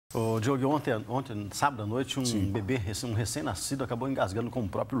O Diogo, ontem, sábado à noite, bebê, um recém-nascido, acabou engasgando com o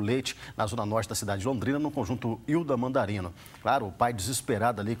próprio leite na zona norte da cidade de Londrina, no conjunto Hilda Mandarino. Claro, o pai,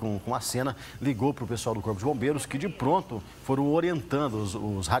 desesperado ali com a cena, ligou para o pessoal do Corpo de Bombeiros, que de pronto foram orientando,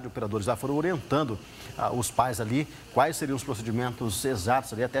 os radiooperadores lá foram orientando os pais ali quais seriam os procedimentos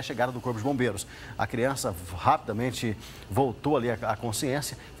exatos ali até a chegada do Corpo de Bombeiros. A criança rapidamente voltou ali à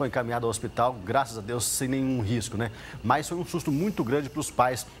consciência, foi encaminhada ao hospital, graças a Deus, sem nenhum risco, né? Mas foi um susto muito grande para os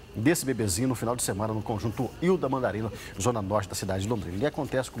pais desse bebezinho no final de semana no conjunto Hilda Mandarino, zona norte da cidade de Londrina. E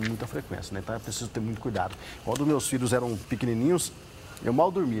acontece com muita frequência, né? Então é preciso ter muito cuidado. Quando meus filhos eram pequenininhos, eu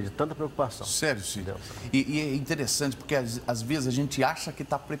mal dormia de tanta preocupação. Sério, sim. E é interessante porque às vezes a gente acha que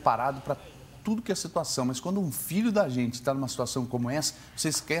está preparado para tudo que é situação, mas quando um filho da gente está numa situação como essa, você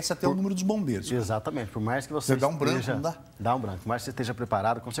esquece até o número dos bombeiros. Exatamente, por mais que você dá um branco, não dá? Dá um branco, por mais que você esteja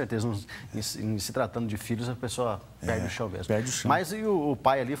preparado, com certeza, em se tratando de filhos, a pessoa perde o chão mesmo. Perde o chão. Mas e o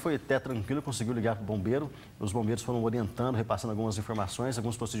pai ali foi até tranquilo, conseguiu ligar para o bombeiro, os bombeiros foram orientando, repassando algumas informações,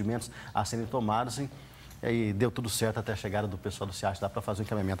 alguns procedimentos a serem tomados, e aí deu tudo certo até a chegada do pessoal do SEAT lá para fazer o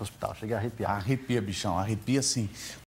encaminhamento ao hospital. Cheguei a arrepiar. Arrepia, bichão, arrepia sim.